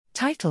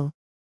Title: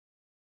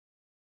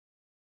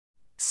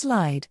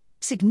 Slide: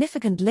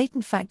 Significant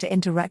Latent Factor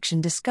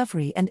Interaction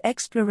Discovery and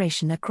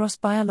Exploration Across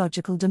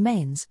Biological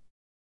Domains.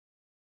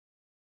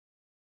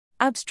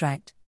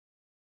 Abstract: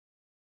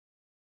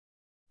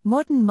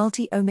 Modern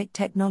multi-omic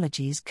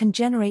technologies can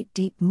generate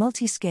deep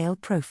multi-scale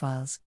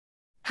profiles.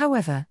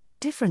 However,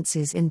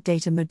 differences in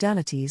data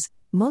modalities,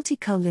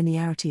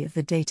 multicollinearity of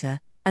the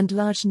data, and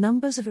large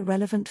numbers of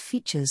irrelevant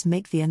features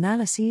make the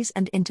analyses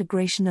and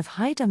integration of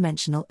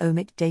high-dimensional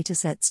omic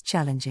datasets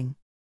challenging.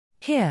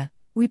 Here,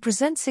 we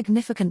present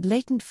significant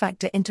latent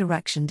factor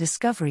interaction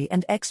discovery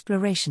and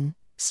exploration,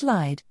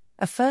 SLIDE,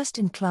 a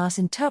first-in-class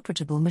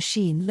interpretable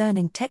machine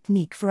learning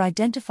technique for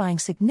identifying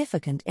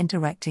significant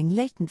interacting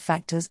latent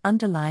factors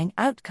underlying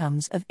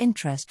outcomes of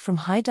interest from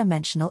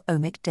high-dimensional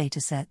omic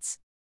datasets.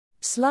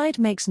 SLIDE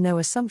makes no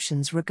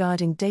assumptions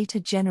regarding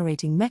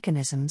data-generating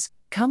mechanisms,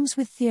 comes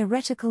with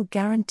theoretical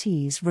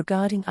guarantees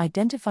regarding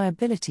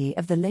identifiability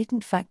of the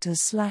latent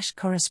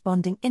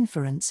factors/corresponding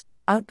inference,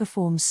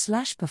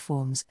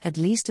 outperforms/performs at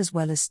least as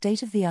well as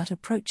state-of-the-art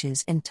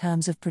approaches in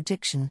terms of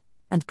prediction,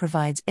 and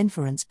provides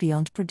inference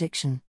beyond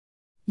prediction.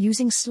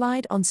 Using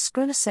SLIDE on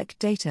scRNA-seq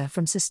data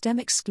from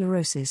systemic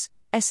sclerosis,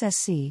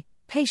 SSC,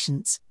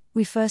 patients,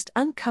 we first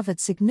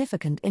uncovered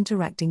significant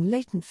interacting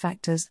latent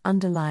factors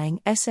underlying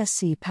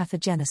SSC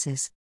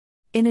pathogenesis.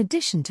 In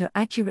addition to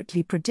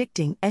accurately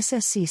predicting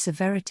SSC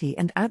severity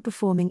and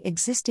outperforming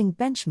existing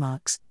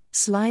benchmarks,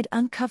 SLIDE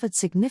uncovered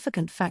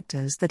significant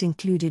factors that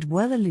included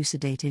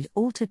well-elucidated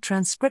altered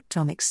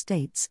transcriptomic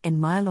states in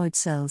myeloid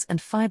cells and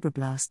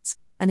fibroblasts,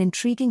 an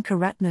intriguing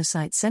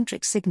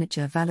keratinocyte-centric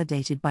signature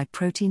validated by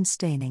protein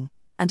staining,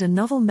 and a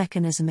novel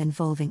mechanism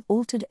involving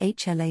altered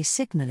HLA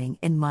signaling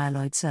in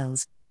myeloid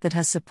cells that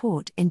has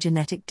support in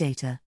genetic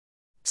data.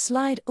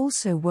 SLIDE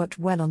also worked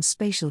well on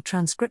spatial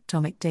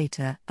transcriptomic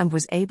data and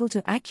was able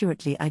to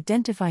accurately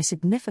identify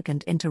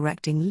significant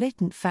interacting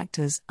latent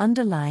factors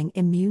underlying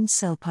immune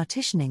cell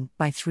partitioning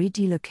by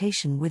 3D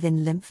location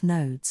within lymph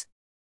nodes.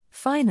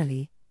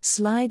 Finally,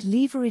 SLIDE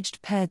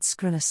leveraged paired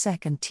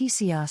scRNA-seq and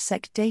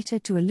TCR-seq data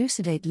to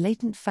elucidate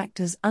latent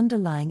factors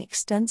underlying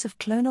extensive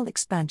clonal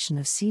expansion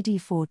of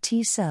CD4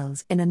 T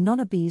cells in a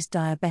non-obese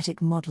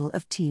diabetic model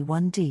of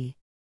T1D.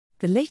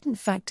 The latent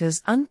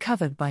factors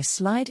uncovered by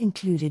SLIDE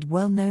included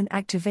well-known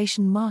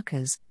activation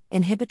markers,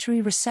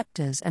 inhibitory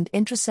receptors and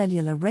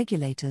intracellular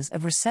regulators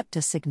of receptor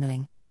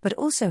signaling, but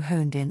also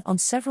honed in on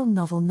several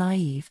novel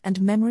naive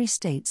and memory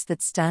states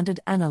that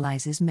standard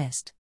analyses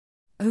missed.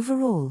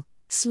 Overall,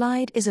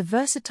 SLIDE is a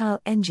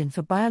versatile engine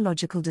for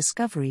biological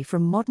discovery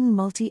from modern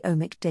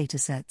multi-omic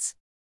datasets.